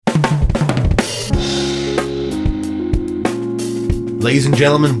Ladies and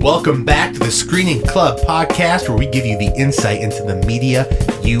gentlemen, welcome back to the Screening Club podcast, where we give you the insight into the media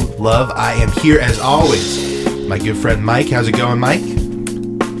you love. I am here as always, my good friend Mike. How's it going, Mike?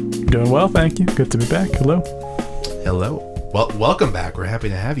 Doing well, thank you. Good to be back. Hello. Hello. Well, welcome back. We're happy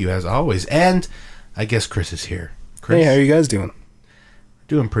to have you as always. And I guess Chris is here. Chris? Hey, how are you guys doing?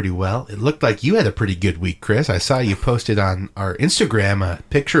 Doing pretty well. It looked like you had a pretty good week, Chris. I saw you posted on our Instagram a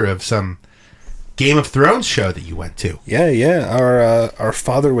picture of some Game of Thrones show that you went to. Yeah. Our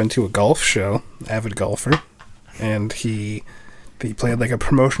father went to a golf show, avid golfer, and he played like a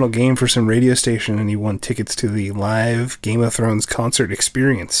promotional game for some radio station, and he won tickets to the live Game of Thrones concert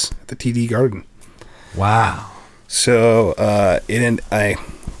experience at the TD Garden. Wow. So I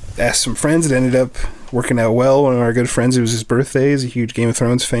asked some friends. It ended up working out well. One of our good friends, it was his birthday. He's a huge Game of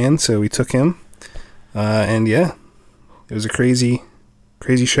Thrones fan, so we took him. And yeah, it was a crazy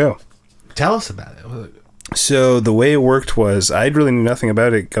show. Tell us about it. So the way it worked was, I really knew nothing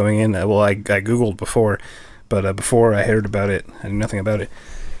about it going in. Well, I Googled before, but before I heard about it, I knew nothing about it.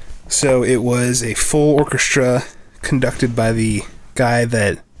 So it was a full orchestra conducted by the guy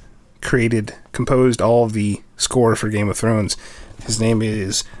that composed all of the score for Game of Thrones. His name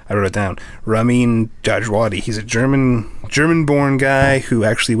is, I wrote it down, Ramin Djawadi. He's a German-born guy who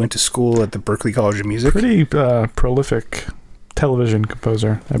actually went to school at the Berklee College of Music. Pretty prolific television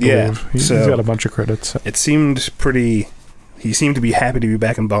composer, I believe. Yeah, He's got a bunch of credits. It seemed pretty... He seemed to be happy to be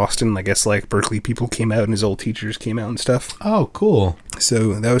back in Boston. I guess like Berklee people came out and his old teachers came out and stuff. Oh, cool.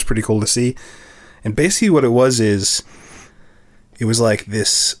 So that was pretty cool to see. And basically what it was is, it was like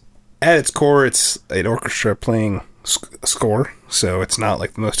this, at its core, it's an orchestra playing a score. So it's not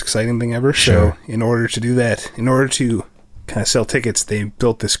like the most exciting thing ever. Sure. So in order to do that, in order to kind of sell tickets, they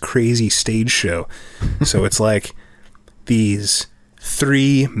built this crazy stage show. So it's like these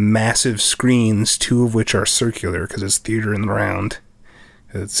 3 massive screens, 2 of which are circular because it's theater in the round.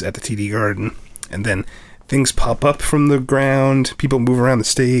 It's at the TD Garden. And then things pop up from the ground, people move around the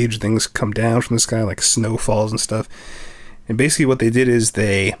stage, things come down from the sky like snow falls and stuff. And basically what they did is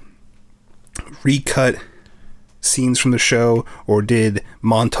they recut scenes from the show or did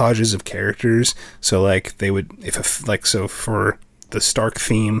montages of characters. So like they would, so for the Stark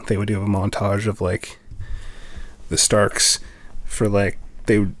theme, they would do a montage of like the Starks. For like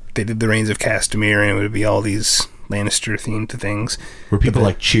they did the Reigns of Castamere, and it would be all these Lannister themed things. Were people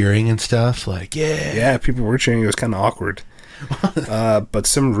like cheering and stuff? Like, yeah, people were cheering. It was kind of awkward. But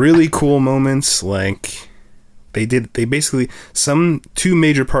some really cool moments, like they basically, 2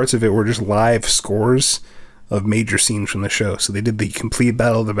 major parts of it were just live scores of major scenes from the show. So they did the complete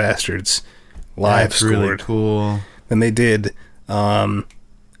Battle of the Bastards live scored. Really cool. Then they did The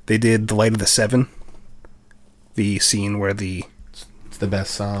Light of the Seven, the scene where the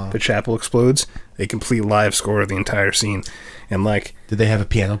best song, the chapel explodes. A complete live score of the entire scene. And like, did they have a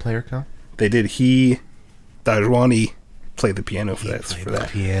piano player come? They did. Dajwani played the piano for that.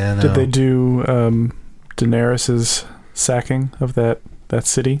 Piano. Did they do Daenerys's sacking of that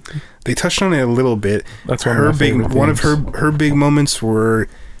city? They touched on it a little bit. That's one of her big moments were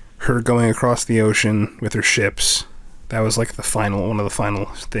her going across the ocean with her ships. That was like one of the final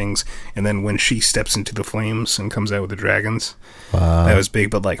things. And then when she steps into the flames and comes out with the dragons. Wow. That was big.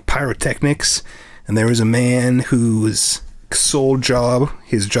 But like pyrotechnics, and there was a man whose sole job,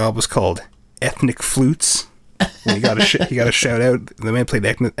 his job was called ethnic flutes. And he got a shout out. The man played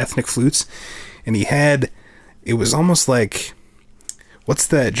ethnic flutes, and it was almost like, what's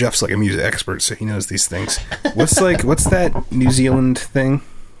that? Jeff's like a music expert, so he knows these things. What's that New Zealand thing?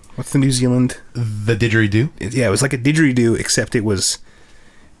 What's the New Zealand? The didgeridoo? Yeah, it was like a didgeridoo, except it was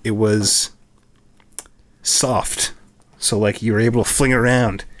soft. So like you were able to fling it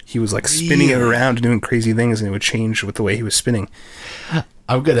around. He was like spinning it around and doing crazy things, and it would change with the way he was spinning.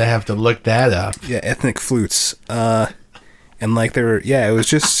 I'm gonna have to look that up. Yeah, ethnic flutes. And like it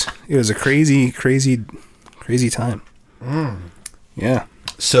was a crazy time. Yeah.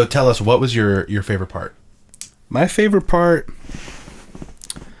 So tell us, what was your favorite part? My favorite part,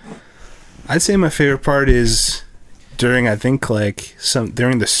 I'd say my favorite part is during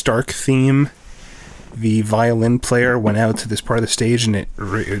the Stark theme, the violin player went out to this part of the stage and it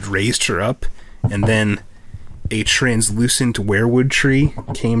raised her up, and then a translucent weirwood tree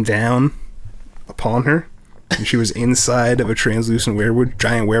came down upon her, and she was inside of a translucent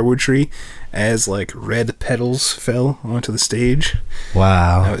giant weirwood tree as like red petals fell onto the stage.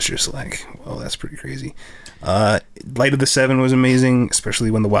 Wow. I was just like, well, that's pretty crazy. Light of the Seven was amazing, especially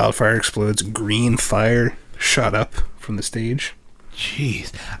when the wildfire explodes. Green fire shot up from the stage.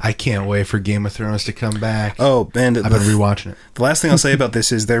 Jeez, I can't wait for Game of Thrones to come back. Oh, and I've been rewatching it. The last thing I'll say about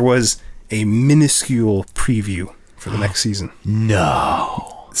this is there was a minuscule preview for the next season.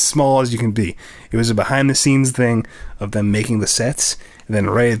 No. Small as you can be. It was a behind-the-scenes thing of them making the sets, and then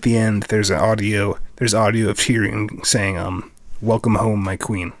right at the end, there's audio of Tyrion saying, "Welcome home, my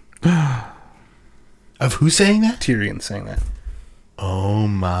queen." Of who saying that? Tyrion saying that. Oh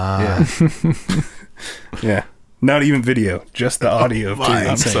my. Yeah. Yeah. Not even video, just the audio of Tyrion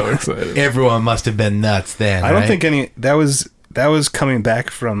I'm saying so that. excited. Everyone must have been nuts then. I don't right? think that was coming back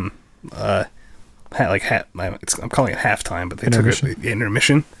from I'm calling it halftime, but they Intermission. took it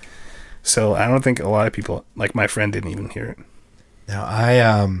intermission. So I don't think a lot of people, like my friend, didn't even hear it. Now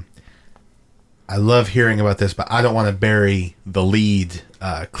I love hearing about this, but I don't want to bury the lead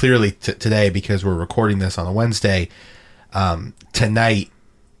clearly today because we're recording this on a Wednesday. Tonight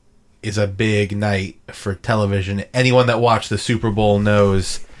is a big night for television. Anyone that watched the Super Bowl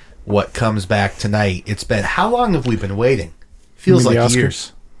knows what comes back tonight. It's been, how long have we been waiting? Feels You mean like the Oscars?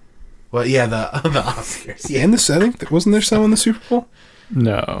 years. Well, yeah, the Oscars. Yeah, And I think wasn't there some in the Super Bowl?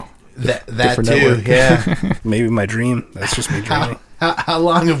 No. that Different too. network. Yeah. Maybe my dream. That's just me dreaming. How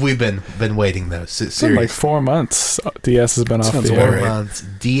long have we been waiting though? It's been Seriously. like 4 months. DS has been off Sounds the about air. right. Months.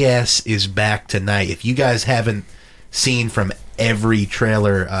 DS is back tonight. If you guys haven't seen from every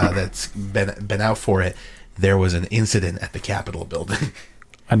trailer that's been out for it, there was an incident at the Capitol building.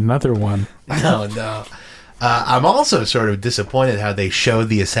 Another one. No. I'm also sort of disappointed how they showed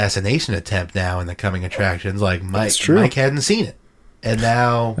the assassination attempt now in the coming attractions. Like That's true. Mike hadn't seen it, and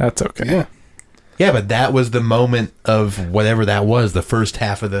now That's okay. Yeah. yeah, but that was the moment of whatever that was, the first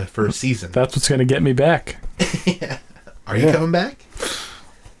half of the first season. That's what's going to get me back. Are you Yeah. coming back?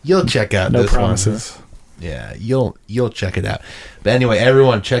 You'll check out No this one. promises. Yeah, you'll check it out. But anyway,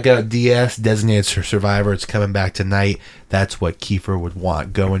 everyone, check out DS Designated Survivor. It's coming back tonight. That's what Kiefer would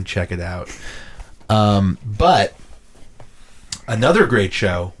want. Go and check it out. But another great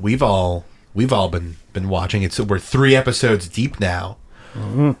show we've all been watching. We're 3 episodes deep now.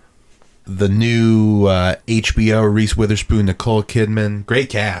 Mm-hmm. The new HBO Reese Witherspoon, Nicole Kidman, great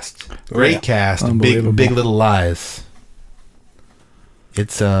cast, great yeah. cast. Unbelievable. Big Little Lies.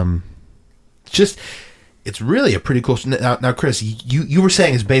 It's just. It's really a pretty cool. Now, Chris, you were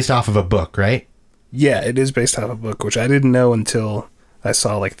saying it's based off of a book, right? Yeah, it is based off a book, which I didn't know until I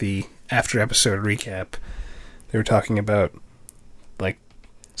saw like the after episode recap. They were talking about like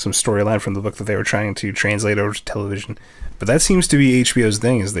some storyline from the book that they were trying to translate over to television. But that seems to be HBO's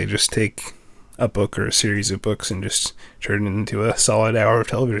thing, is they just take a book or a series of books and just turn it into a solid hour of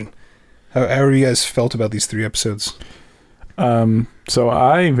television. How have you guys felt about these 3 episodes? So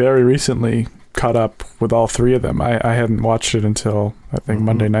I very recently caught up with all 3 of them. I hadn't watched it until I think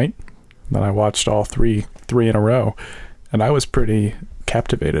Monday night. Then I watched all three in a row, and I was pretty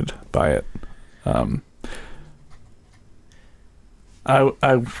captivated by it.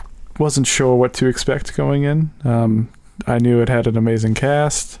 I wasn't sure what to expect going in. I knew it had an amazing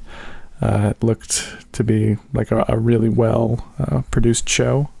cast. It looked to be like a really well produced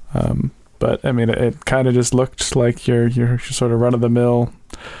show. But I mean, it kind of just looked like your sort of run of the mill,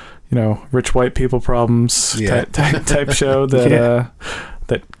 rich white people problems Yeah. type show that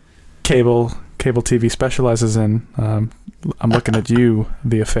that cable TV specializes in. I'm looking at you,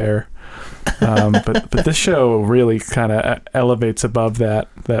 The Affair. But this show really kind of elevates above that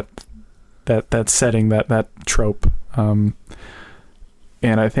setting, that trope. And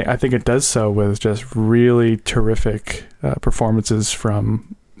I think it does so with just really terrific performances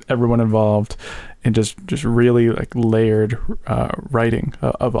from everyone involved, and just really like layered writing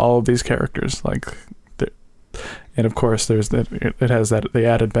of all of these characters. And of course, there's that. It has the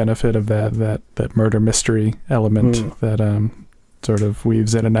added benefit of that murder mystery element that sort of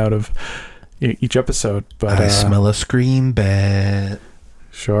weaves in and out of each episode. But I smell a scream bat.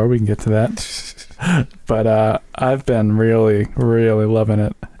 Sure, we can get to that. But I've been really, really loving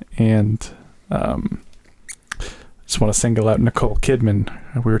it, and just want to single out Nicole Kidman.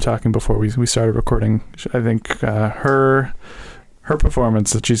 We were talking before we started recording. I think her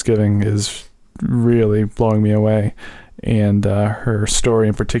performance that she's giving is really blowing me away, and her story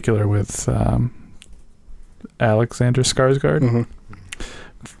in particular with Alexander Skarsgård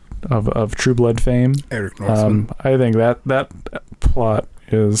of True Blood fame. Eric Northman. I think that plot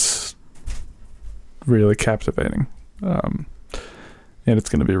is really captivating, and it's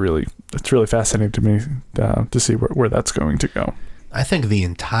going to be really fascinating to me to see where that's going to go. I think the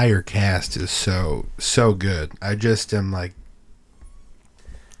entire cast is so good. I just am like,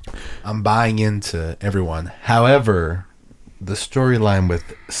 I'm buying into everyone. However, the storyline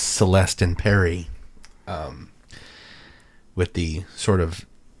with Celeste and Perry, with the sort of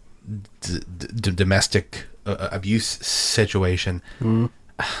domestic abuse situation,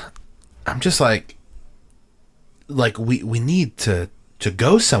 I'm just like, like we need to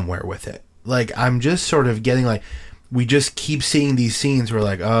go somewhere with it. Like, I'm just sort of getting like, we just keep seeing these scenes where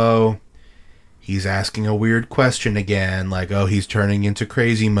like, oh, he's asking a weird question again, like, oh, he's turning into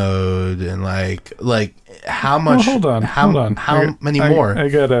crazy mode, and like how much? Well, hold on. How many more? I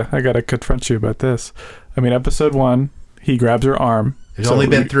gotta confront you about this. I mean, episode 1, he grabs her arm. There's only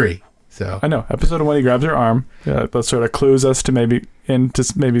been 3. So I know, episode 1, he grabs her arm. That sort of clues us to maybe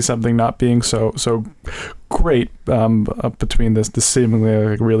something not being so great between this seemingly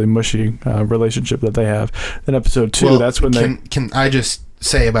like really mushy relationship that they have. Then episode 2, that's when can I just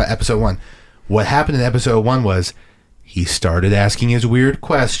say about episode 1? What happened in episode 1 was he started asking his weird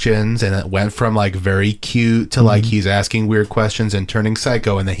questions, and it went from like very cute to like he's asking weird questions and turning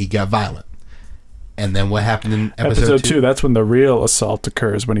psycho, and then he got violent. And then what happened in episode 2? That's when the real assault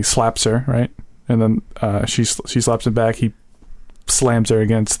occurs, when he slaps her, right? And then she slaps him back. He slams her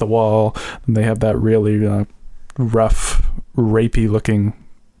against the wall, and they have that really rough, rapey looking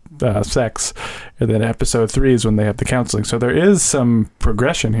sex. And then episode 3 is when they have the counseling. So there is some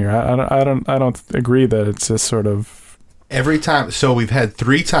progression here. I don't agree that it's just sort of every time. So we've had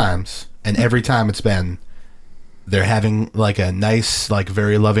 3 times, and every time it's been they're having like a nice, like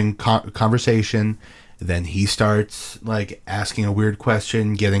very loving conversation. Then he starts like asking a weird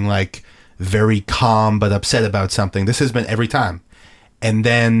question, getting like very calm but upset about something. This has been every time. And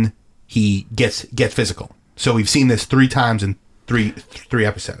then he gets physical. So we've seen this 3 times in three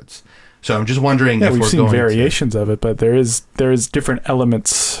episodes. So I'm just wondering if we've we're seen going variations of it, but there is different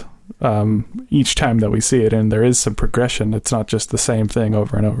elements each time that we see it, and there is some progression. It's not just the same thing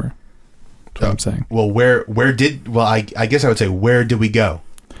over and over. That's what I'm saying. Well, I guess I would say, where did we go?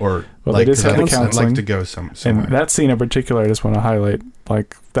 Or well, like, they just had the I'd counseling. like to go somewhere. And that scene in particular, I just want to highlight.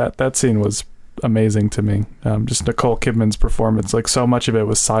 Like that scene was amazing to me. Just Nicole Kidman's performance, like so much of it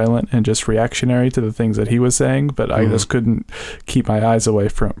was silent and just reactionary to the things that he was saying, but I just couldn't keep my eyes away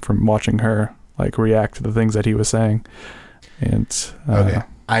from watching her like react to the things that he was saying. And okay,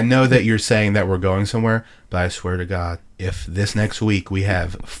 I know that you're saying that we're going somewhere, but I swear to God, if this next week we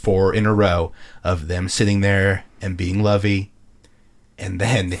have 4 in a row of them sitting there and being lovey, and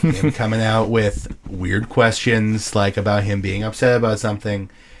then him coming out with weird questions like about him being upset about something,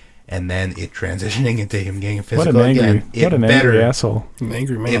 and then it transitioning into him getting physical again. Angry asshole. An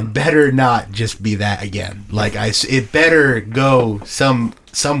angry man. It better not just be that again. Like it better go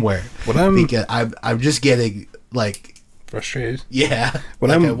somewhere. Because I'm just getting like frustrated. Yeah. What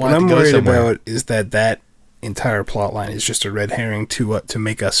like I'm worried about is that entire plot line is just a red herring to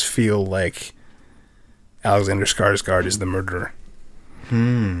make us feel like Alexander Skarsgård is the murderer.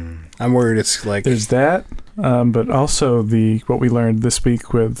 I'm worried it's like there's that, but also what we learned this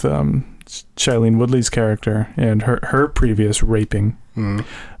week with Shailene Woodley's character and her previous raping.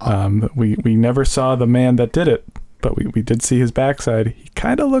 We never saw the man that did it, but we did see his backside. He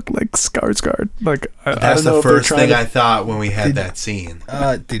kind of looked like Skarsgård. Like that's the first thing I thought when we had that scene.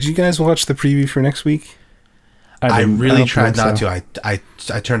 Did you guys watch the preview for next week? I really tried not to. I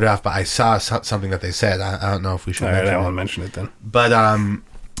turned it off, but I saw something that they said. I don't know if we should mention it. I won't mention it then. But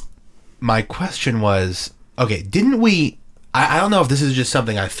my question was, okay, didn't we... I don't know if this is just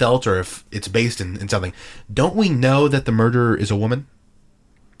something I felt or if it's based in something. Don't we know that the murderer is a woman?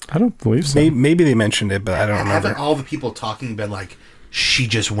 I don't believe so. Maybe they mentioned it, but I don't remember. Haven't all the people talking been like, she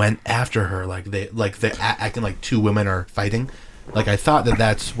just went after her, like they're acting like 2 women are fighting? Like, I thought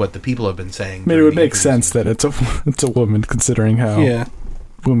that's what the people have been saying. Maybe it would make sense that it's a woman, considering how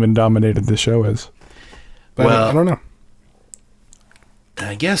woman-dominated the show is. But well, I don't know.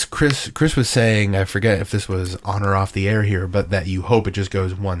 I guess Chris was saying, I forget if this was on or off the air here, but that you hope it just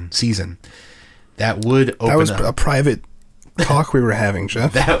goes 1 season. That would open up... That was a private talk we were having,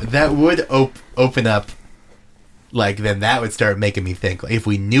 Jeff. That would open up... Like, then that would start making me think, like, if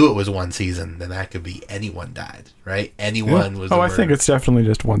we knew it was 1 season, then that could be anyone died, right? Anyone was. I think it's definitely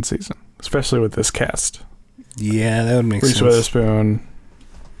just 1 season, especially with this cast. Yeah, that would make sense. Reese Witherspoon,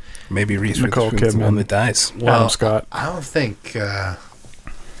 maybe Reese Nicole Witherspoon's Kidman, the one that dies. Well, Adam Scott. I don't think. I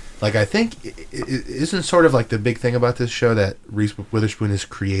think isn't sort of like the big thing about this show that Reese Witherspoon is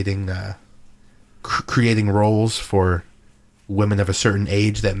creating roles for women of a certain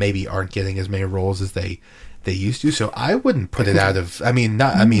age that maybe aren't getting as many roles as they used to. So I wouldn't put it out of. Nicole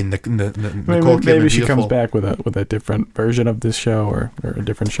Kidman. Maybe she comes back with a different version of this show or a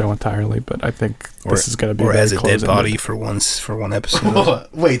different show entirely. But I think this is going to be or as a dead body for one episode.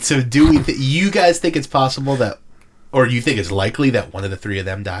 Wait, so do we? You guys think it's possible that, or you think it's likely that one of the 3 of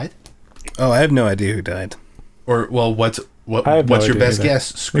them died? Oh, I have no idea who died. Or what's your best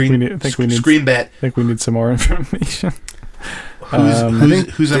guess? Screen bet. I think we need some more information.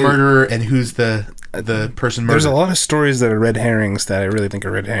 Who's the murderer and who's the person murdered? There's a lot of stories that are red herrings that I really think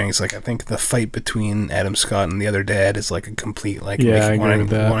are red herrings. Like, I think the fight between Adam Scott and the other dad is like a complete, like,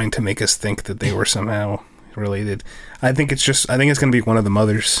 wanting to make us think that they were somehow related. I think it's going to be one of the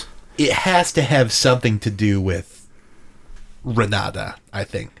mothers. It has to have something to do with Renata, I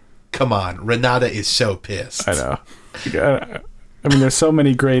think. Come on, Renata is so pissed. I know. I mean, there's so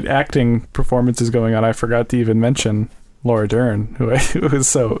many great acting performances going on. I forgot to even mention Laura Dern, who is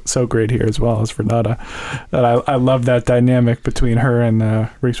so great here as well as Renata. That I love that dynamic between her and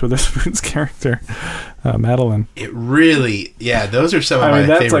Reese Witherspoon's character, Madeline. It really, those are some of my favorite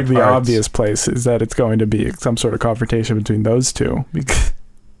parts. That's like the obvious place, is that it's going to be some sort of confrontation between those two.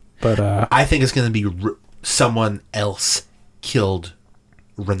 But I think it's going to be someone else killed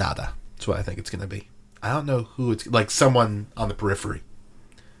Renata. That's what I think it's going to be. I don't know who it's, like someone on the periphery.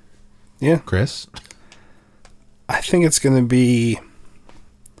 Yeah. Chris? I think it's going to be...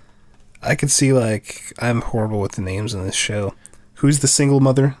 I could see, like... I'm horrible with the names in this show. Who's the single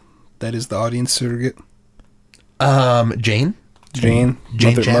mother that is the audience surrogate? Jane? Jane,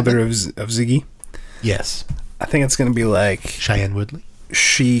 mother of Ziggy? Yes. I think it's going to be like... Shailene Woodley?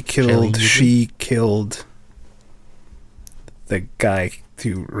 She killed the guy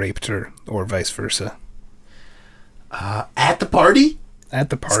who raped her, or vice versa. At the party? At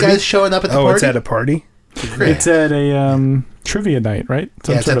the party? This guy's showing up at the party? Oh, it's at a party? It's at a trivia night, right?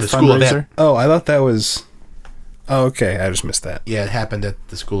 It's at the school event. Oh, I thought that was... Oh, okay. I just missed that. Yeah, it happened at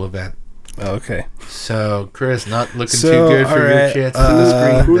the school event. Oh, okay. So, Chris, not looking too good for your chance to the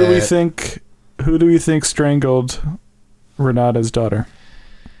screen. Who do we think strangled Renata's daughter?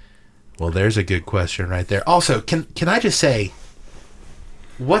 Well, there's a good question right there. Also, can I just say,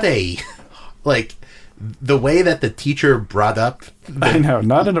 what a, like, the way that the teacher brought up... I know,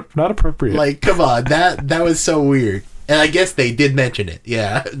 not appropriate. Like, come on, that was so weird. And I guess they did mention it.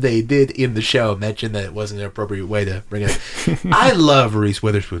 Yeah, they did in the show mention that it wasn't an appropriate way to bring it up. I love Reese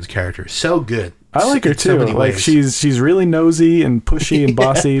Witherspoon's character. So good. I like her too. Like, she's really nosy and pushy and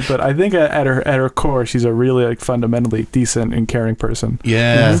bossy, but I think at her core, she's a really, like, fundamentally decent and caring person.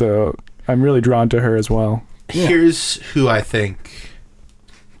 Yeah. So I'm really drawn to her as well. Here's who I think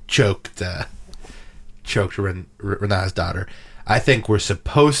choked Renata's daughter. I think we're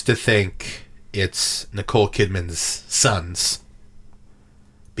supposed to think it's Nicole Kidman's sons,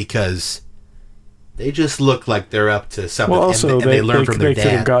 because they just look like they're up to something. Well, also, and they learn from their dad. They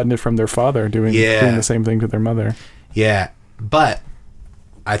could have gotten it from their father doing the same thing to their mother. Yeah, but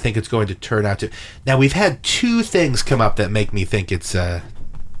I think it's going to turn out to... Now, we've had two things come up that make me think it's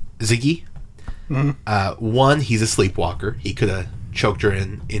Ziggy. Mm-hmm. One, he's a sleepwalker. He could have choked her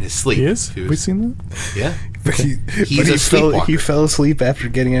in his sleep. He is? Have we seen that? Yeah. But he fell asleep after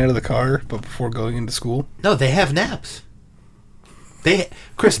getting out of the car, but before going into school? No, they have naps.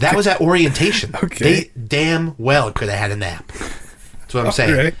 Chris, that was at orientation. Okay. They damn well could have had a nap. That's what I'm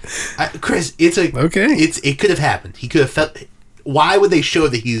saying. Right. Chris, it could have happened. He could have felt... Why would they show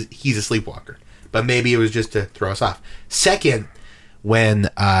that he's a sleepwalker? But maybe it was just to throw us off. Second, when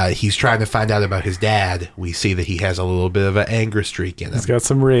he's trying to find out about his dad, we see that he has a little bit of an anger streak in him. He's got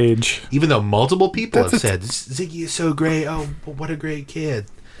some rage. Even though multiple people have said, Ziggy is so great. Oh, what a great kid.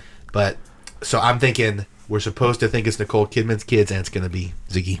 But, so I'm thinking, we're supposed to think it's Nicole Kidman's kids, and it's going to be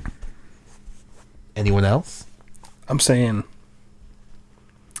Ziggy. Anyone else? I'm saying...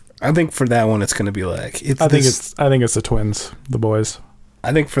 I think for that one, it's going to be like... I think it's the twins, the boys.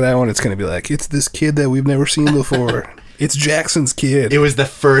 I think for that one, it's going to be like, it's this kid that we've never seen before. It's Jackson's kid. It was the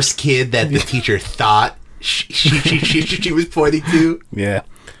first kid that the teacher thought she was pointing to. Yeah.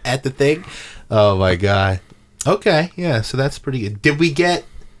 At the thing. Oh my god. Okay, yeah, so that's pretty good. Did we get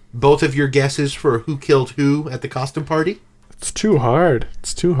both of your guesses for who killed who at the costume party? It's too hard.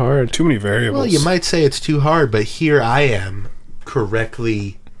 Too many variables. Well, you might say it's too hard, but here I am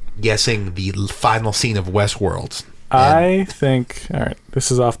correctly guessing the final scene of Westworld. I think... Alright, this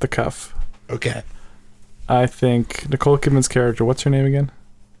is off the cuff. Okay. I think Nicole Kidman's character... What's her name again?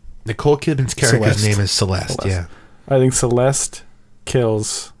 Nicole Kidman's character's name is Celeste, yeah. I think Celeste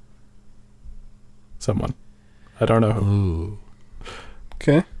kills someone. I don't know who. Ooh.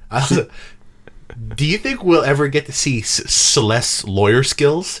 Okay. Do you think we'll ever get to see Celeste's lawyer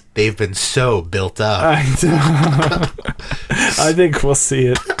skills? They've been so built up. I think we'll see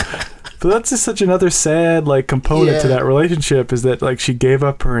it. But that's just such another sad, like, component to that relationship, is that, like, she gave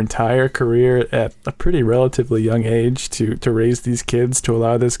up her entire career at a pretty relatively young age to raise these kids, to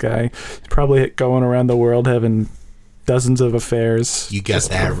allow this guy probably going around the world having dozens of affairs. You got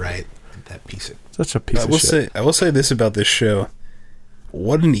that right. That piece of such a piece of shit. I will say this about this show.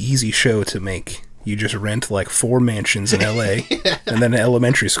 What an easy show to make. you just rent like 4 mansions in LA and then an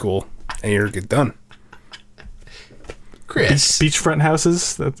elementary school, and you're done. Chris, beachfront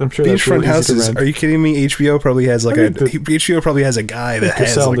houses. I'm sure beachfront that's really houses. easy to rent. Are you kidding me? HBO probably has like HBO probably has a guy that You're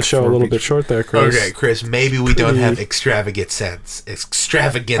has selling like the show a 4 little bit short there, Chris. okay, Chris. Maybe we don't have extravagant sense.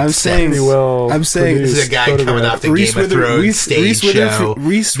 Extravagant. I'm saying. sense. Well, I'm saying This is a guy coming off the Game of Thrones stage show.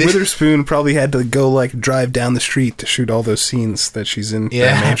 Reese Witherspoon probably had to go like drive down the street to shoot all those scenes that she's in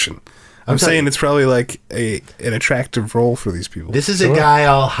that mansion. I'm saying it's probably like an attractive role for these people. This is a guy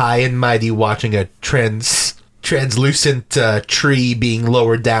all high and mighty watching a translucent tree being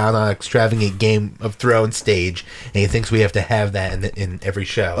lowered down on an extravagant Game of Thrones stage, and he thinks we have to have that in every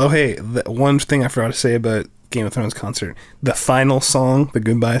show. Oh, hey, one thing I forgot to say about Game of Thrones concert: the final song, the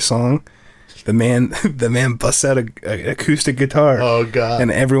goodbye song. The man busts out an acoustic guitar. Oh God!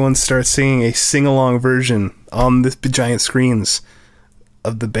 And everyone starts singing a sing-along version on the giant screens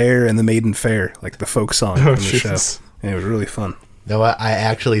of The Bear and the Maiden Fair, like the folk song from the show. And it was really fun. No, I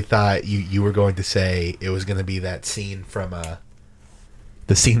actually thought you were going to say it was going to be that scene from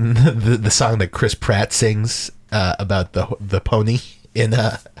the song that Chris Pratt sings about the pony in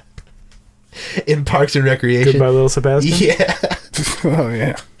Parks and Recreation. Goodbye, Little Sebastian. Yeah. Oh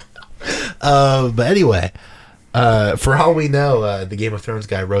yeah. But anyway, for all we know, the Game of Thrones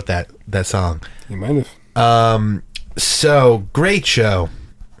guy wrote that song. He might have. So great show.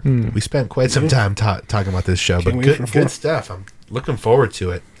 We spent quite some time talking about this show, but good stuff. I'm looking forward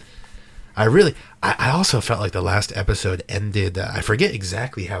to it. I also felt like the last episode ended. I forget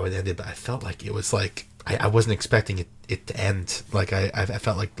exactly how it ended, but I felt like it was like I wasn't expecting it to end. Like I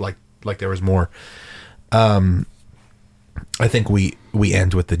felt like there was more. I think we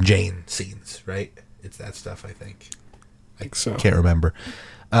end with the Jane scenes, right? It's that stuff. I think So can't remember.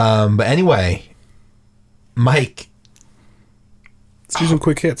 But anyway, Mike. Let's do some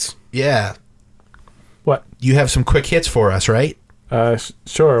quick hits. Yeah. What? You have some quick hits for us, right?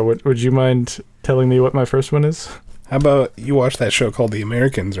 Sure. Would you mind telling me what my first one is? How about you watch that show called The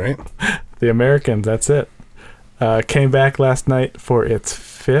Americans, right? The Americans, that's it. Came back last night for its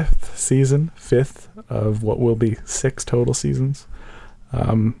 5th season, 5th of what will be 6 total seasons.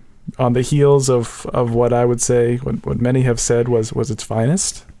 On the heels of what I would say, what many have said was its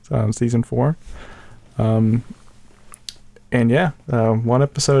finest, season 4. And yeah, 1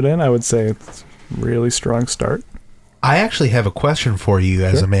 episode in, I would say it's a really strong start. I actually have a question for you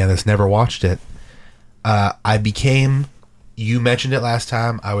as a man that's never watched it. You mentioned it last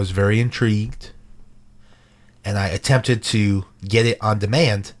time, I was very intrigued, and I attempted to get it on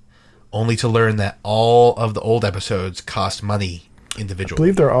demand, only to learn that all of the old episodes cost money individually. I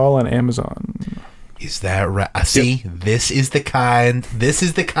believe they're all on Amazon. Is that right? See, this is the kind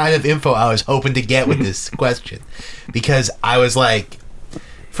of info I was hoping to get with this question, because I was like,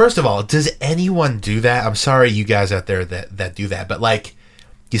 first of all, does anyone do that? I'm sorry, you guys out there that do that, but like,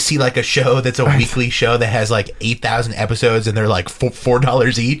 you see like a show that's a weekly show that has like 8,000 episodes and they're like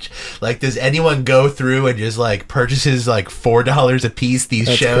 $4 each. Like, does anyone go through and just like purchases like $4 a piece these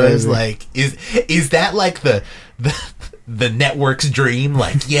that's shows? Crazy. Like, is that like the network's dream?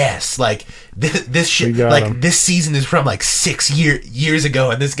 Like, yes, like this shit, like this season is from like 6 years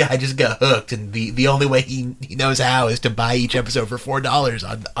ago, and this guy just got hooked, and the only way he knows how is to buy each episode for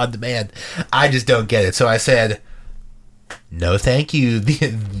 $4 on demand. I just don't get it. So I said, no, thank you,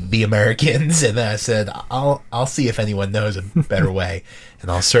 the Americans, and then I said, I'll see if anyone knows a better way,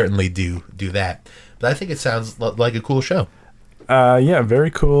 and I'll certainly do that. But I think it sounds like a cool show. Yeah,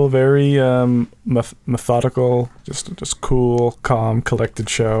 very cool, very methodical, just cool, calm, collected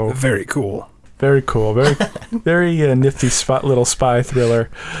show. Very cool. Very cool. Very very nifty little spy thriller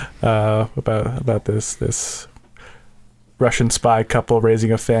about this Russian spy couple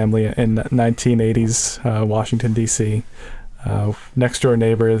raising a family in 1980s Washington, D.C. Next door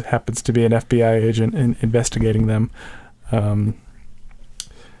neighbor happens to be an FBI agent investigating them. And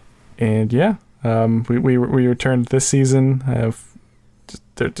yeah, we returned this season.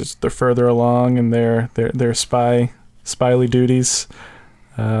 They're further along in their spyly duties,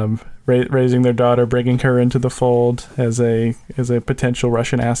 raising their daughter, bringing her into the fold as a potential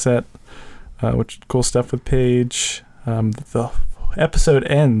Russian asset. Which cool stuff with Paige. The episode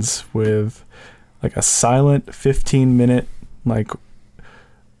ends with like a silent 15-minute like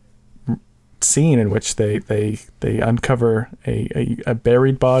scene in which they uncover a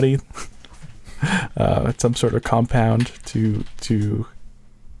buried body at some sort of compound to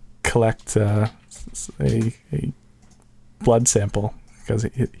collect a blood sample because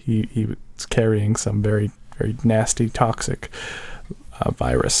he was carrying some very very nasty toxic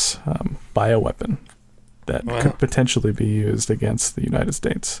virus bioweapon. that could potentially be used against the United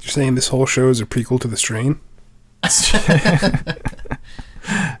States. You're saying this whole show is a prequel to The Strain?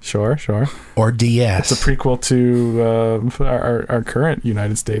 Sure. Or DS. It's a prequel to our current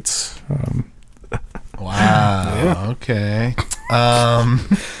United States. Wow. Yeah. Okay.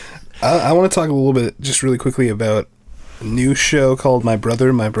 I want to talk a little bit, just really quickly, about a new show called My Brother,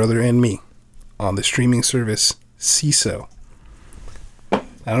 and Me on the streaming service CISO. I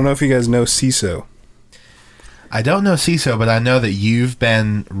don't know if you guys know CISO. I don't know CISO, but I know that you've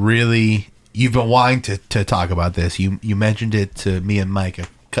been wanting to talk about this. You mentioned it to me and Mike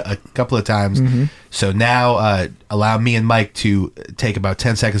a couple of times. Mm-hmm. So now allow me and Mike to take about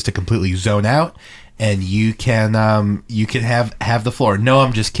 10 seconds to completely zone out, and you can have the floor. No,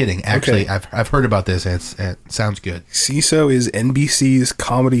 I'm just kidding. Actually, okay. I've heard about this, and it sounds good. CISO is NBC's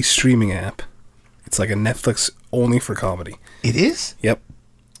comedy streaming app. It's like a Netflix only for comedy. It is? Yep.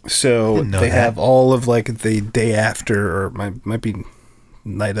 So they have all of like the day after, or might be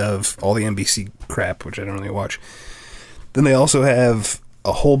night of, all the NBC crap, which I don't really watch. Then they also have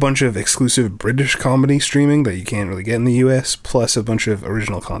a whole bunch of exclusive British comedy streaming that you can't really get in the US, plus a bunch of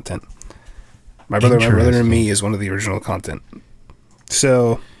original content. My Brother and Me is one of the original content.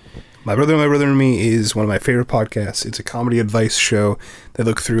 So My Brother and Me is one of my favorite podcasts. It's a comedy advice show. They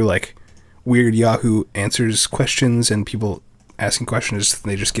look through like weird Yahoo Answers questions and people asking questions,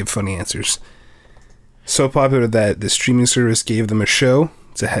 and they just give funny answers. So popular that the streaming service gave them a show.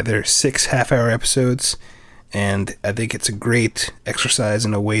 They're 6 half-hour episodes, and I think it's a great exercise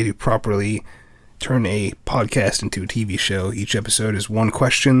in a way to properly turn a podcast into a TV show. Each episode is one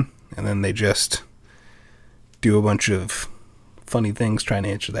question, and then they just do a bunch of funny things trying to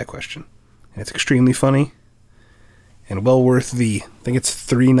answer that question. And it's extremely funny, and well worth the, I think it's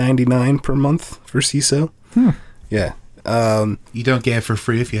 $3.99 per month for CISO. Yeah. You don't get it for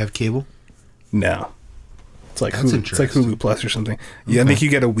free if you have cable? No. It's like Hulu Plus or something. Yeah, okay. I think you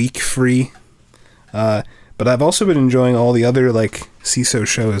get a week free. But I've also been enjoying all the other like CISO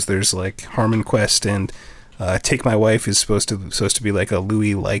shows. There's like Harmon Quest and Take My Wife is supposed to be like a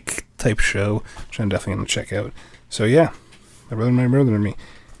Louis-like type show, which I'm definitely gonna check out. So yeah, My Brother and Me.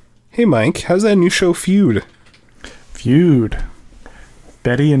 Hey Mike, how's that new show Feud?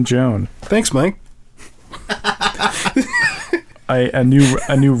 Betty and Joan. Thanks, Mike. A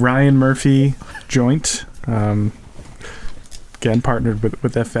new Ryan Murphy joint. Again, partnered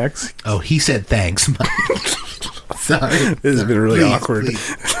with FX. Oh, he said thanks, Mike. Sorry. This has been really awkward.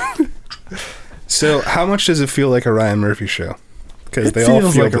 So, how much does it feel like a Ryan Murphy show? Because they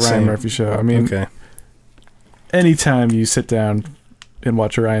all feel like a Ryan Murphy show. I mean, anytime you sit down and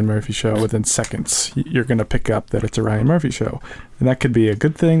watch a Ryan Murphy show, within seconds, you're going to pick up that it's a Ryan Murphy show. And that could be a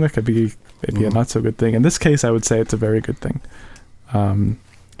good thing. That could be maybe a not so good thing. In this case, I would say it's a very good thing.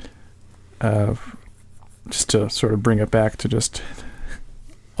 Just to sort of bring it back to just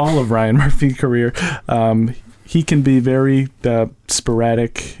all of Ryan Murphy's career, he can be very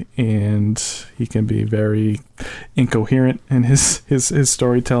sporadic, and he can be very incoherent in his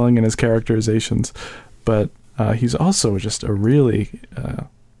storytelling and his characterizations. But he's also just a really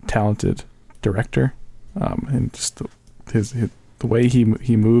talented director, and just the way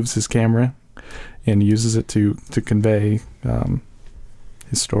he moves his camera and uses it to convey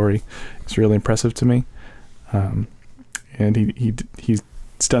his story is really impressive to me. And he's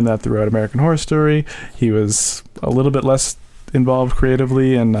done that throughout American Horror Story. He was a little bit less involved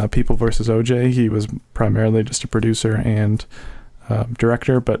creatively in People vs. OJ. He was primarily just a producer and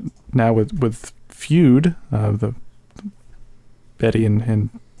director, but now with Feud, the Betty and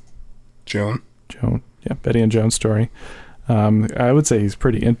Joan, Betty and Joan story, I would say he's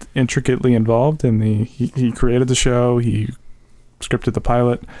pretty intricately involved in he created the show, he scripted the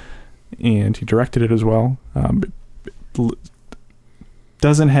pilot, and he directed it as well.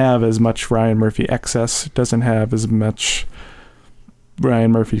 Doesn't have as much Ryan Murphy excess, doesn't have as much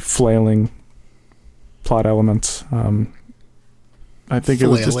Ryan Murphy flailing plot elements. I think it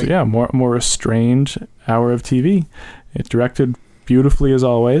was just more a strange hour of TV. It directed beautifully as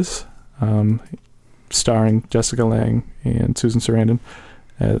always, starring Jessica Lange and Susan Sarandon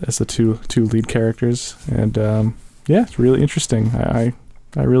as the two lead characters, and it's really interesting. I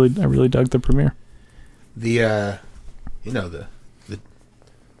really dug the premiere. The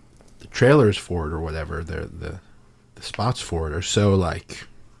trailers for it or whatever, the spots for it are so like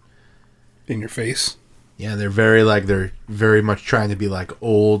in your face. Yeah, they're very much trying to be like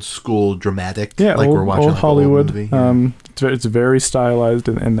old school dramatic. Yeah, like we're watching old Hollywood. Movie, yeah. It's very stylized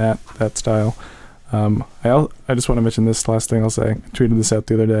in that style. I just want to mention this last thing I'll say. I tweeted this out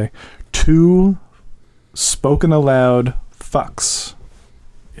the other day. 2 spoken aloud fucks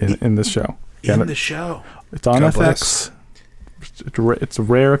in this show. in the show. It's on God FX. bless. It's a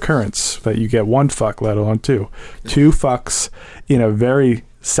rare occurrence that you get one fuck, let alone two. Two fucks in a very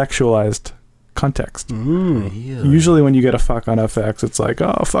sexualized context. Usually when you get a fuck on FX, it's like,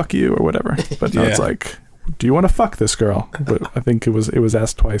 oh, fuck you or whatever. But no, it's like, do you want to fuck this girl? But I think it was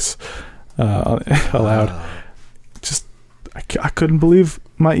asked twice aloud. Just, I couldn't believe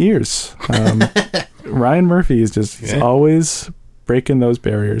my ears. Ryan Murphy is just, he's always breaking those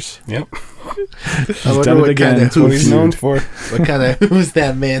barriers. Yep. He's done it again. That's what he's known for. What kind of hoops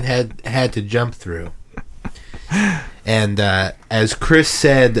that man had to jump through. And as Chris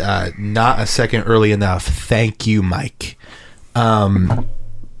said, not a second early enough. Thank you, Mike.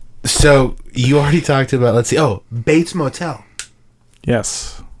 So you already talked about. Let's see. Oh, Bates Motel.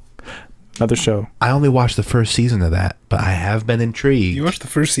 Yes, another show. I only watched the first season of that, but I have been intrigued. You watched the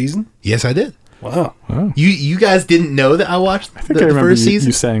first season? Yes, I did. Wow. You guys didn't know that I watched I think I remember first season?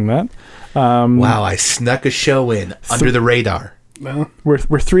 you saying that. Wow, I snuck a show in under the radar. Well, We're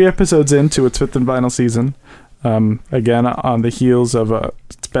 3 episodes into its 5th and final season. Again, on the heels of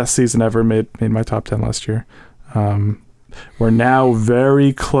its best season ever, made my top 10 last year. We're now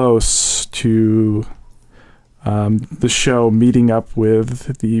very close to the show meeting up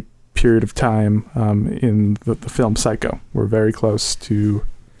with the period of time in the film Psycho. We're very close to.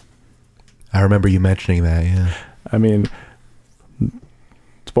 I remember you mentioning that. Yeah. I mean,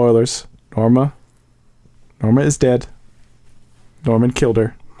 spoilers. Norma is dead. Norman killed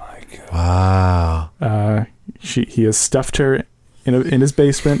her. my God. Wow. He has stuffed her in his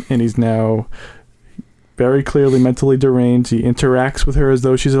basement, and he's now very clearly mentally deranged. He interacts with her as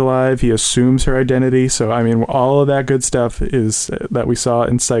though she's alive. He assumes her identity. So, I mean, all of that good stuff is that we saw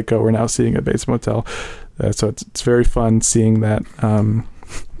in Psycho, we're now seeing at Bates Motel. So it's very fun seeing that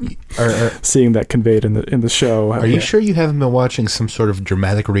seeing that conveyed in the show. Are you sure you haven't been watching some sort of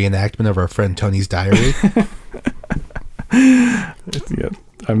dramatic reenactment of our friend Tony's diary? Yeah,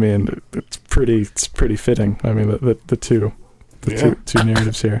 I mean, it's pretty fitting. I mean, the two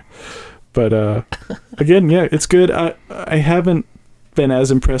narratives here. But again, yeah, it's good. I haven't been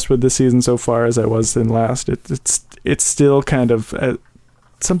as impressed with this season so far as I was in last. It's still kind of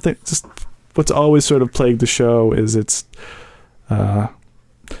something. Just what's always sort of plagued the show is its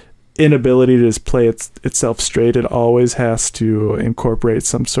inability to just play itself straight. It always has to incorporate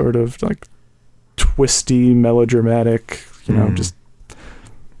some sort of like twisty, melodramatic, just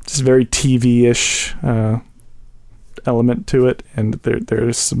very TV-ish element to it, and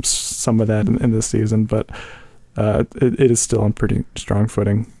there's some of that in this season, but it is still on pretty strong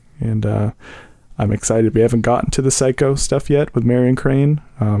footing, and I'm excited. We haven't gotten to the Psycho stuff yet with Marion Crane.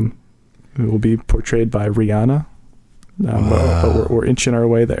 It will be portrayed by Rihanna, but we're inching our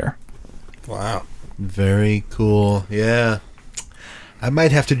way there. Wow. Very cool. Yeah. I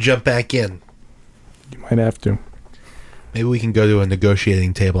might have to jump back in. You might have to. Maybe we can go to a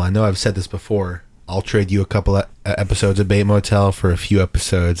negotiating table. I know I've said this before. I'll trade you a couple of episodes of Bates Motel for a few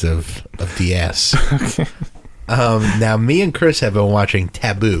episodes of DS. Okay. Now, me and Chris have been watching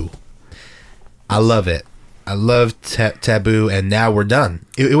Taboo. I love it. I love Taboo, and now we're done.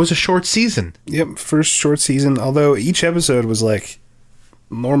 It was a short season. Yep, first short season, although each episode was like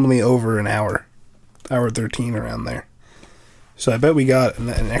normally over an hour 13 around there. So I bet we got an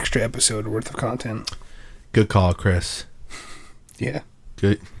extra episode worth of content. Good call, Chris. Yeah.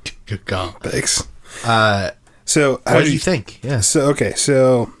 Good call. Thanks. So, how what did you think? Yeah. So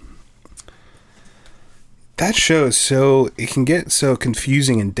that show is it can get so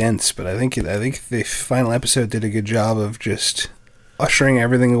confusing and dense, but I think the final episode did a good job of just ushering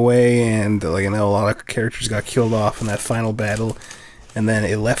everything away, and like, a lot of characters got killed off in that final battle, and then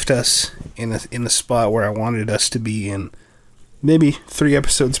it left us in the spot where I wanted us to be in maybe 3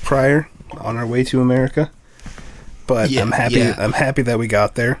 episodes prior, on our way to America. But Yeah, I'm happy. yeah. I'm happy that we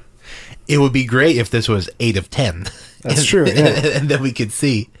got there. It would be great if this was 8 of 10. That's true, yeah. And then we could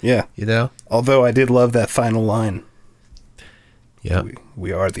see. Yeah. Although I did love that final line. Yep.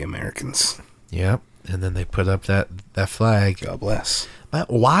 We are the Americans. Yep. And then they put up that flag. God bless. But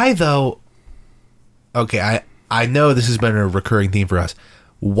why, though? Okay, I know this has been a recurring theme for us.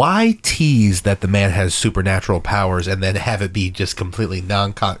 Why tease that the man has supernatural powers and then have it be just completely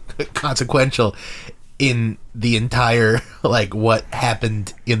non-consequential in the entire, like, what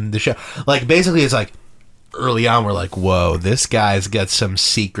happened in the show? Like, basically, it's like, early on, we're like, whoa, this guy's got some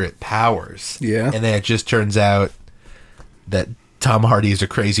secret powers. Yeah. And then it just turns out that Tom Hardy is a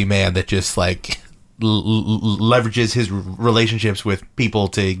crazy man that just, like, leverages his relationships with people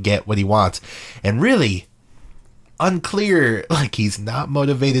to get what he wants. And really unclear, like, he's not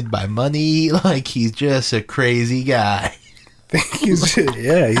motivated by money, like, he's just a crazy guy.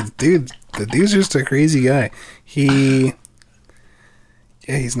 Dude, The dude's just a crazy guy. He's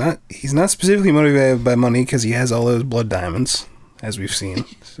not specifically motivated by money because he has all those blood diamonds, as we've seen,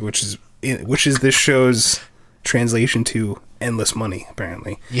 which is this show's translation to endless money,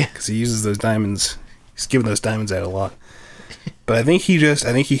 apparently. Yeah. Because he uses those diamonds. He's giving those diamonds out a lot. But I think he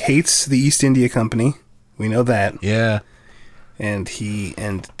hates the East India Company. We know that. Yeah. And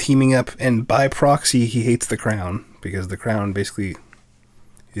teaming up, and by proxy, he hates the Crown, because the Crown basically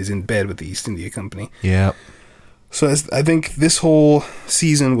is in bed with the East India Company. Yeah. So I think this whole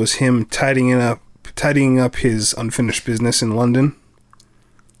season was him tidying up his unfinished business in London,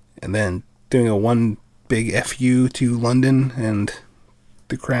 and then doing a one big FU to London and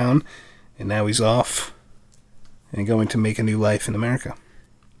the Crown, and now he's off and going to make a new life in America.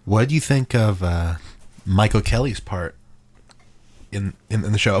 What do you think of Michael Kelly's part in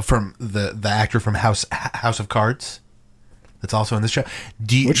the show, from the actor from House of Cards that's also in this show?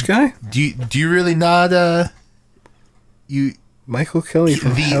 Which guy? Do you really not Michael Kelly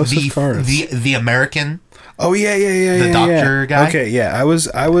from House of Cards, the American? Oh yeah, the doctor guy. Okay, yeah, I was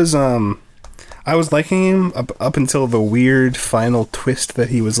liking him up until the weird final twist that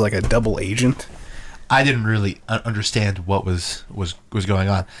he was like a double agent. I didn't really understand what was going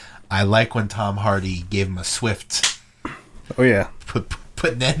on. I like when Tom Hardy gave him a swift. Oh yeah, put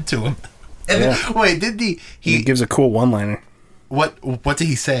an end to him. And yeah. then, wait, did he gives a cool one-liner. What did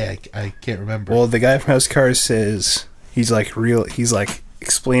he say? I can't remember. Well, the guy from House of Cards says he's like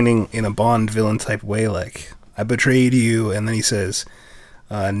explaining in a Bond villain type way, like, I betrayed you, and then he says,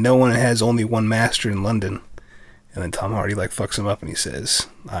 no one has only one master in London. And then Tom Hardy like fucks him up and he says,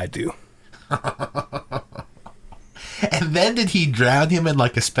 I do. And then did he drown him in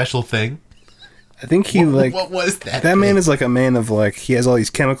like a special thing? I think he what was that? That man is like a man of like, he has all these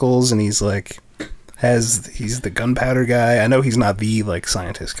chemicals and he's like he's the gunpowder guy. I know he's not the like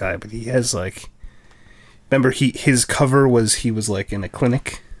scientist guy, but he has like, remember his cover was he was like in a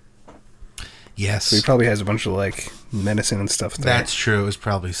clinic. Yes. So he probably has a bunch of like medicine and stuff there. That's true. It was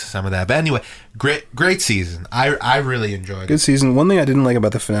probably some of that. But anyway, great season. I really enjoyed it. Good season. One thing I didn't like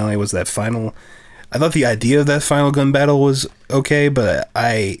about the finale was that final. I thought the idea of that final gun battle was okay, but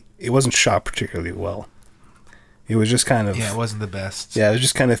it wasn't shot particularly well. It was just kind of, it wasn't the best. Yeah, it was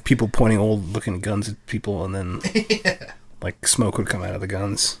just kind of people pointing old looking guns at people, and then like smoke would come out of the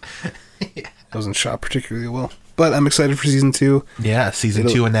guns. It wasn't shot particularly well. But I'm excited for season 2. Yeah, season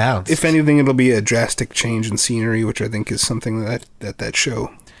 2 announced. If anything, it'll be a drastic change in scenery, which I think is something that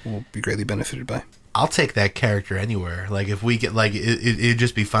show will be greatly benefited by. I'll take that character anywhere. Like, if we get, like, it'd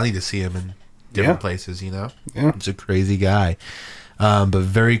just be funny to see him in different places, you know? Yeah. He's a crazy guy. But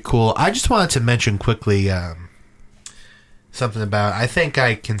very cool. I just wanted to mention quickly something about, I think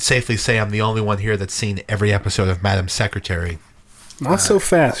I can safely say I'm the only one here that's seen every episode of Madam Secretary. Not so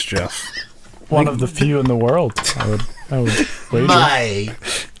fast, Jeff. One of the few in the world, I would wager.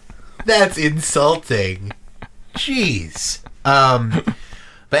 That's insulting. Jeez.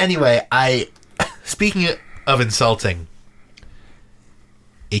 But anyway, speaking of insulting,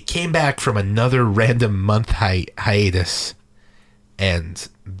 it came back from another random month hiatus, and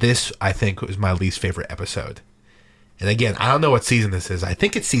this, I think, was my least favorite episode. And again, I don't know what season this is. I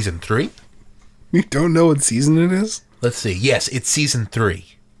think it's season 3. You don't know what season it is? Let's see. Yes, it's season 3.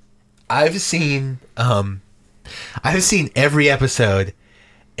 I've seen every episode,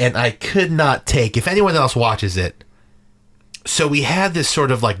 and I could not take, if anyone else watches it. So we had this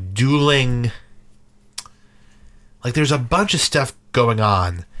sort of like dueling, like there's a bunch of stuff going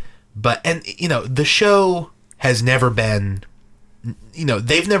on, and you know, the show has never been, you know,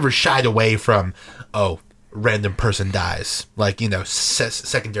 they've never shied away from, random person dies, like, you know,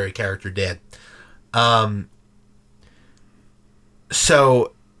 secondary character dead.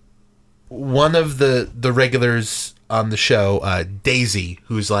 So one of the regulars on the show, Daisy,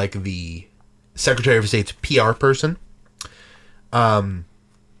 who's like the Secretary of State's PR person, over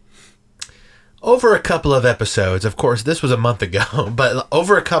a couple of episodes, of course, this was a month ago, but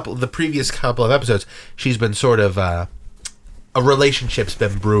over the previous couple of episodes, she's been sort of, a relationship's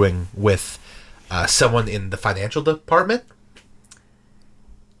been brewing with someone in the financial department.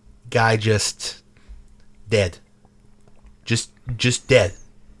 Guy just dead. Just dead.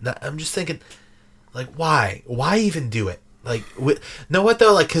 I'm just thinking, like, why? Why even do it? Like, know what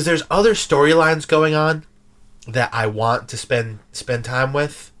though? Like, because there's other storylines going on that I want to spend time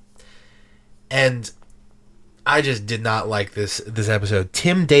with, and I just did not like this episode.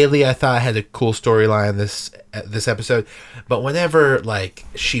 Tim Daly, I thought, had a cool storyline this episode, but whenever like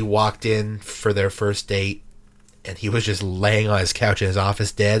she walked in for their first date, and he was just laying on his couch in his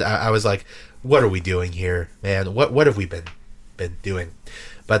office dead, I was like, what are we doing here, man? What have we been doing?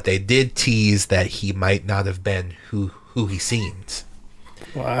 but they did tease that he might not have been who he seemed.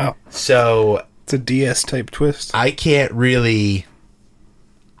 Wow. So it's a DS type twist. I can't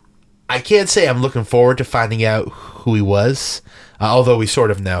say I'm looking forward to finding out who he was, although we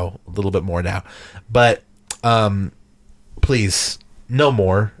sort of know a little bit more now. But please, no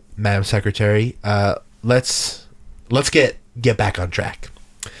more, Madam Secretary. Let's get back on track.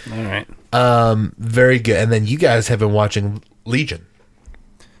 All right. Very good. And then you guys have been watching Legion.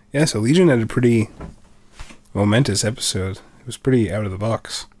 Yeah, so Legion had a pretty momentous episode. It was pretty out of the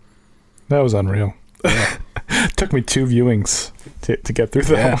box. That was unreal. Yeah. Took me 2 viewings to get through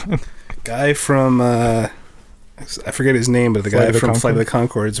that one. Guy from, I forget his name, but the guy from Flight of the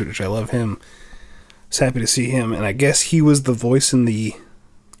Conchords? Conchords, which I love him. I was happy to see him. And I guess he was the voice in the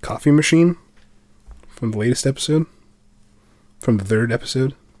coffee machine from the latest episode. From the 3rd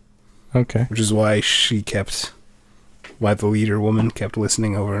episode. Okay. Which is why why the leader woman kept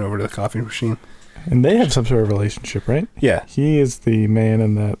listening over and over to the coffee machine. And they have some sort of relationship, right? Yeah. He is the man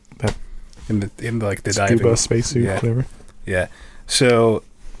in that in like the scuba diving spacesuit, whatever. Yeah. So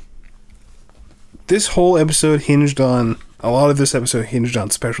this whole episode a lot of this episode hinged on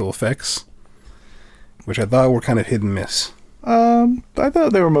special effects, which I thought were kind of hit and miss. I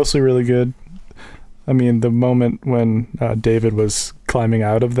thought they were mostly really good. I mean, the moment when David was climbing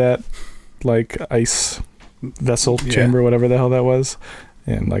out of that like ice vessel chamber, whatever the hell that was,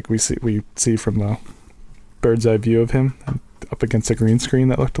 and like we see from a bird's eye view of him up against a green screen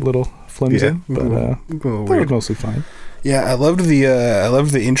that looked a little flimsy, but that was mostly fine. Yeah, I loved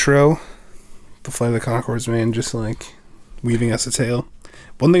the intro, the Flight of the Conchords, man, just like weaving us a tale.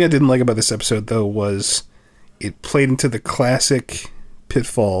 One thing I didn't like about this episode though was it played into the classic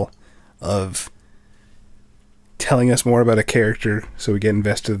pitfall of telling us more about a character so we get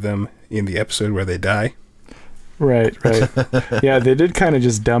invested in them in the episode where they die. Right. Yeah, they did kind of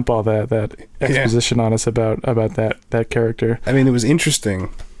just dump all that exposition on us about that character. I mean, it was interesting.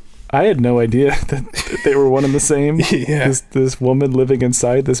 I had no idea that they were one and the same. Yeah. This woman living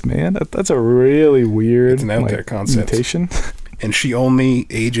inside this man. That's a really weird it's an out there concept. mutation. And she only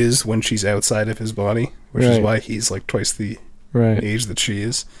ages when she's outside of his body, which is why he's like twice the age that she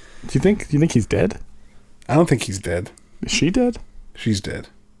is. Do you think he's dead? I don't think he's dead. Is she dead? She's dead.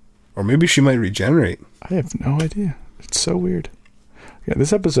 Or maybe she might regenerate. I have no idea. It's so weird. Yeah,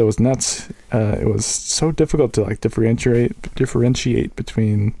 this episode was nuts. It was so difficult to like differentiate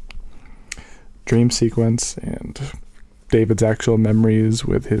between dream sequence and David's actual memories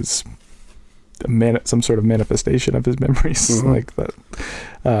with his some sort of manifestation of his memories. Mm-hmm. Like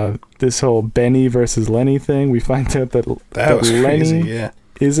that. This whole Benny versus Lenny thing. We find out that was Lenny crazy,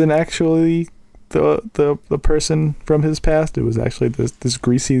 isn't actually the person from his past. It was actually this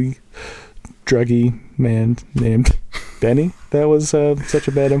greasy, druggy man named Benny that was such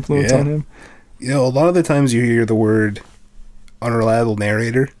a bad influence on him. You know, a lot of the times you hear the word unreliable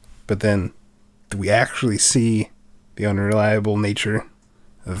narrator, but then we actually see the unreliable nature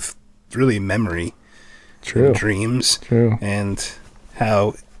of really memory, and dreams, and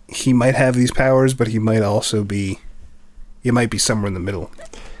how he might have these powers, but he might be somewhere in the middle,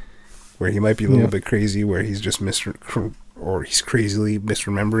 where he might be a little bit crazy, where he's just he's crazily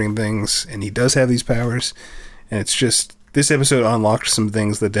misremembering things, and he does have these powers. And it's just, this episode unlocked some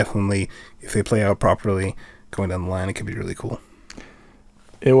things that definitely, if they play out properly, going down the line, it could be really cool.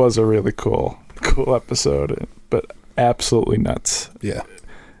 It was a really cool episode, but absolutely nuts. Yeah.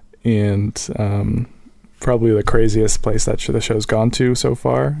 And probably the craziest place that the show's gone to so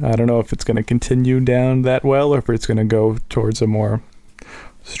far. I don't know if it's going to continue down that well, or if it's going to go towards a more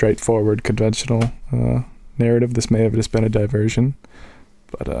straightforward, conventional narrative. This may have just been a diversion,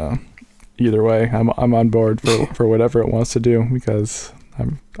 but either way, I'm on board for whatever it wants to do, because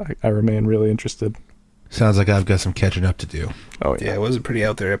I remain really interested. Sounds like I've got some catching up to do. Oh yeah, it was a pretty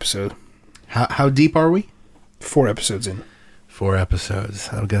out there episode. How deep are we? 4 episodes in. 4 episodes.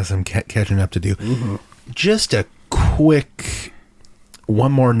 I've got some catching up to do. Mm-hmm. Just a quick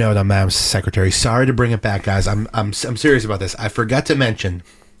one more note on Madam Secretary. Sorry to bring it back, guys. I'm serious about this. I forgot to mention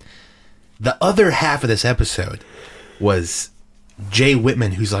the other half of this episode was Jay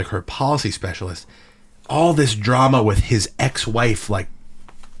Whitman, who's like her policy specialist. All this drama with his ex-wife, like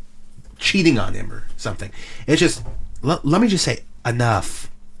cheating on him or something. It's just, let me just say,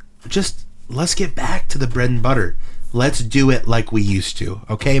 enough. Just let's get back to the bread and butter. Let's do it like we used to.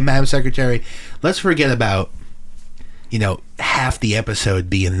 Okay, Madam Secretary? Let's forget about, half the episode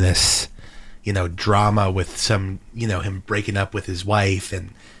being this, drama with some, him breaking up with his wife,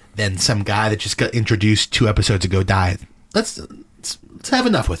 and then some guy that just got introduced 2 episodes ago died. Let's let's have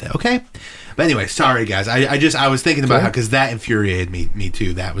enough with it, okay? But anyway, sorry guys. I was thinking about how, because that infuriated me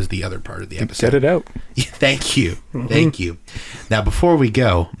too. That was the other part of the episode. Get it out. Yeah, thank you. Thank you. Now, before we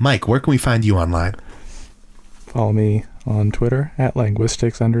go, Mike, where can we find you online? Follow me on Twitter at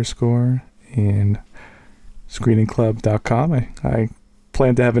linguistics_ and screeningclub.com. I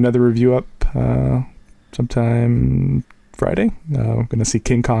plan to have another review up sometime Friday. I'm going to see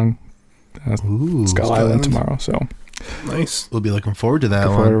King Kong Skull Island tomorrow, so nice. We'll be looking forward to that.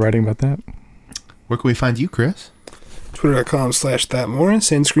 Look forward to writing about that. Where can we find you, Chris?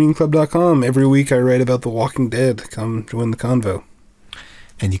 Twitter.com/ThatMorris and ScreenClub.com. Every week I write about The Walking Dead. Come join the convo.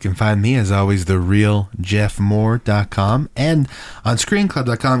 And you can find me, as always, therealjeffmoore.com and on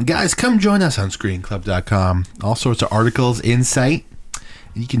ScreenClub.com. Guys, come join us on ScreenClub.com. All sorts of articles, insight.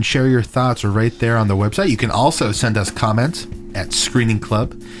 You can share your thoughts right there on the website. You can also send us comments at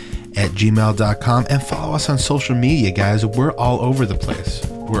screeningclub@gmail.com and follow us on social media, guys. We're all over the place.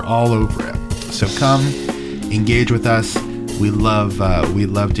 We're all over it. So come, engage with us. We love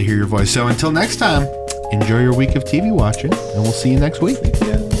to hear your voice. So until next time, enjoy your week of TV watching, and we'll see you next week.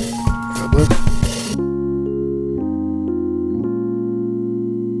 God bless.